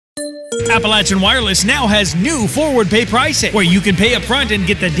Appalachian Wireless now has new forward pay pricing, where you can pay up front and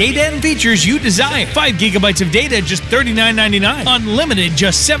get the data and features you desire. 5 gigabytes of data, just $39.99. Unlimited,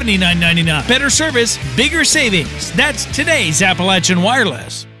 just $79.99. Better service, bigger savings. That's today's Appalachian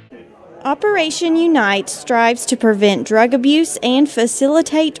Wireless. Operation Unite strives to prevent drug abuse and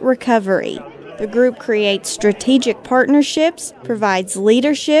facilitate recovery. The group creates strategic partnerships, provides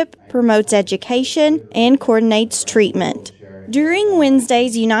leadership, promotes education, and coordinates treatment. During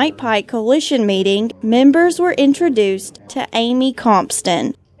Wednesday's Unite Pike Coalition meeting, members were introduced to Amy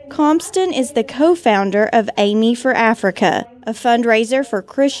Compston. Compston is the co-founder of Amy for Africa, a fundraiser for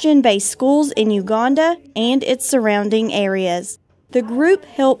Christian-based schools in Uganda and its surrounding areas. The group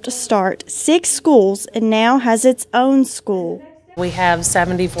helped start 6 schools and now has its own school. We have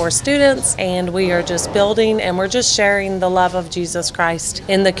 74 students, and we are just building, and we're just sharing the love of Jesus Christ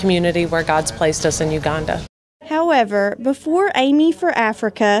in the community where God's placed us in Uganda. However, before Amy for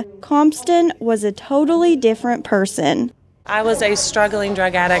Africa, Compston was a totally different person. I was a struggling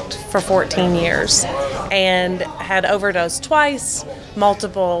drug addict for 14 years and had overdosed twice,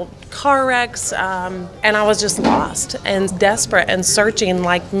 multiple car wrecks, and I was just lost and desperate and searching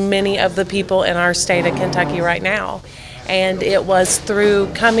like many of the people in our state of Kentucky right now. And it was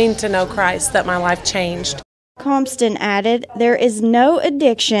through coming to know Christ that my life changed. Compston added, "There is no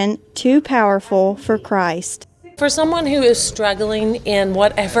addiction too powerful for Christ." For someone who is struggling in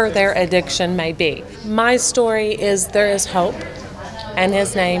whatever their addiction may be, my story is there is hope, and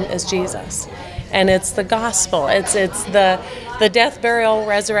His name is Jesus. And it's the gospel. It's the death, burial,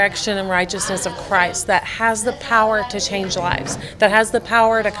 resurrection, and righteousness of Christ that has the power to change lives, that has the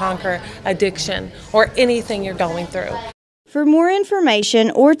power to conquer addiction or anything you're going through. For more information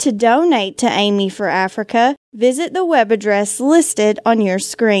or to donate to Amy for Africa, visit the web address listed on your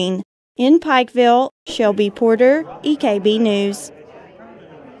screen. In Pikeville, Shelby Porter, EKB News.